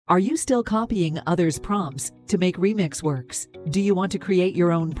Are you still copying others' prompts to make remix works? Do you want to create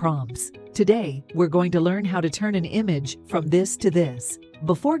your own prompts? Today, we're going to learn how to turn an image from this to this.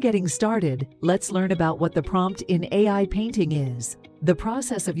 Before getting started, let's learn about what the prompt in AI painting is. The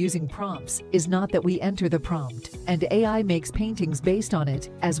process of using prompts is not that we enter the prompt, and AI makes paintings based on it,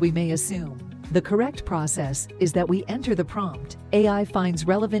 as we may assume. The correct process is that we enter the prompt. AI finds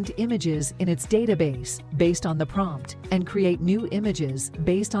relevant images in its database based on the prompt and create new images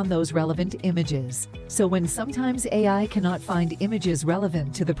based on those relevant images. So when sometimes AI cannot find images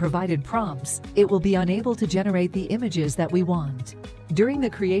relevant to the provided prompts, it will be unable to generate the images that we want. During the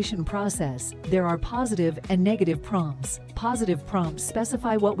creation process, there are positive and negative prompts. Positive prompts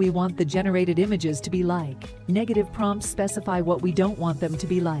specify what we want the generated images to be like. Negative prompts specify what we don't want them to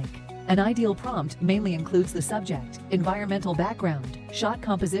be like. An ideal prompt mainly includes the subject, environmental background, shot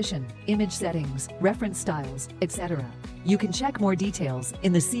composition, image settings, reference styles, etc. You can check more details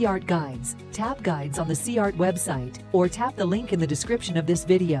in the SeaArt guides. Tap Guides on the SeaArt website or tap the link in the description of this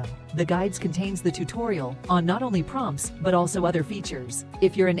video. The guides contains the tutorial on not only prompts but also other features.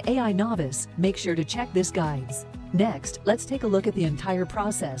 If you're an AI novice, make sure to check this guides. Next, let's take a look at the entire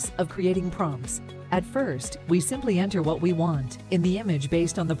process of creating prompts. At first, we simply enter what we want in the image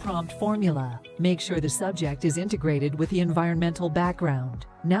based on the prompt formula. Make sure the subject is integrated with the environmental background.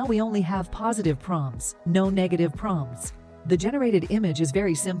 Now we only have positive prompts, no negative prompts. The generated image is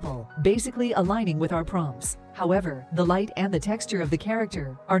very simple, basically aligning with our prompts. However, the light and the texture of the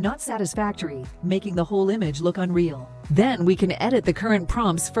character are not satisfactory, making the whole image look unreal. Then we can edit the current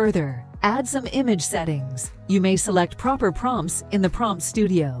prompts further. Add some image settings. You may select proper prompts in the prompt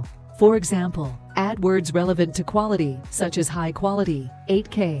studio. For example, add words relevant to quality, such as high quality,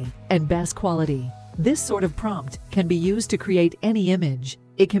 8K, and best quality. This sort of prompt can be used to create any image.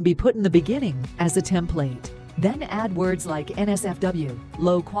 It can be put in the beginning as a template. Then add words like NSFW,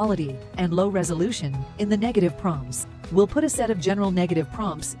 low quality, and low resolution in the negative prompts. We'll put a set of general negative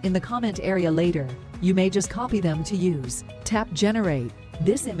prompts in the comment area later. You may just copy them to use. Tap Generate.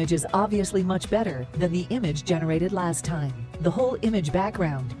 This image is obviously much better than the image generated last time. The whole image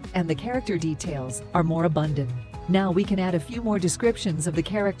background and the character details are more abundant. Now we can add a few more descriptions of the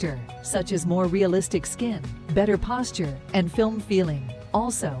character, such as more realistic skin, better posture, and film feeling.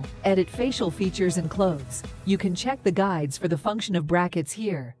 Also, edit facial features and clothes. You can check the guides for the function of brackets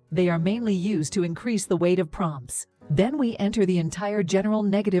here. They are mainly used to increase the weight of prompts. Then we enter the entire general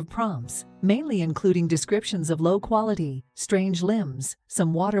negative prompts, mainly including descriptions of low quality, strange limbs,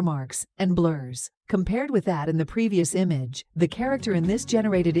 some watermarks, and blurs. Compared with that in the previous image, the character in this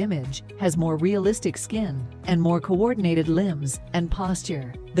generated image has more realistic skin and more coordinated limbs and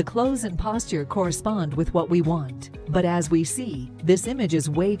posture. The clothes and posture correspond with what we want. But as we see, this image is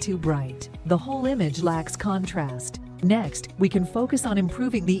way too bright. The whole image lacks contrast. Next, we can focus on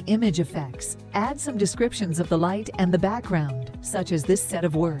improving the image effects. Add some descriptions of the light and the background, such as this set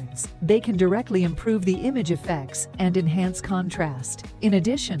of words. They can directly improve the image effects and enhance contrast. In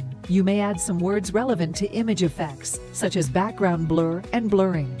addition, you may add some words relevant to image effects, such as background blur and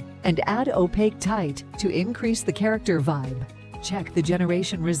blurring, and add opaque tight to increase the character vibe. Check the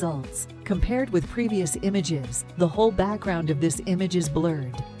generation results. Compared with previous images, the whole background of this image is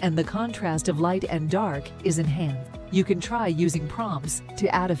blurred, and the contrast of light and dark is enhanced. You can try using prompts to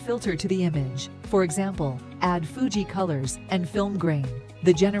add a filter to the image. For example, add Fuji colors and film grain.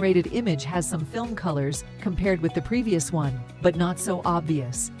 The generated image has some film colors compared with the previous one, but not so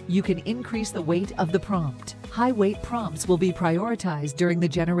obvious. You can increase the weight of the prompt. High weight prompts will be prioritized during the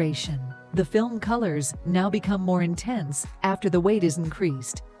generation. The film colors now become more intense after the weight is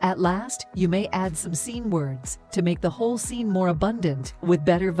increased. At last, you may add some scene words to make the whole scene more abundant with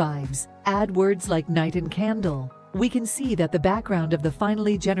better vibes. Add words like night and candle. We can see that the background of the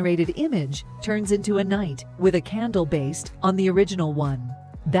finally generated image turns into a night with a candle based on the original one.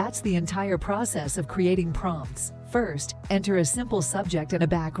 That's the entire process of creating prompts. First, enter a simple subject and a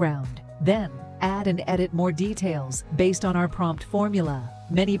background. Then, add and edit more details based on our prompt formula.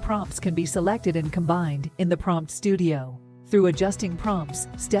 Many prompts can be selected and combined in the prompt studio. Through adjusting prompts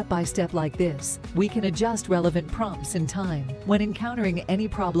step by step like this, we can adjust relevant prompts in time when encountering any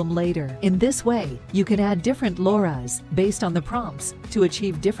problem later. In this way, you can add different LoRa's based on the prompts to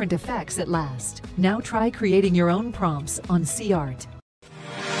achieve different effects at last. Now try creating your own prompts on SeaArt.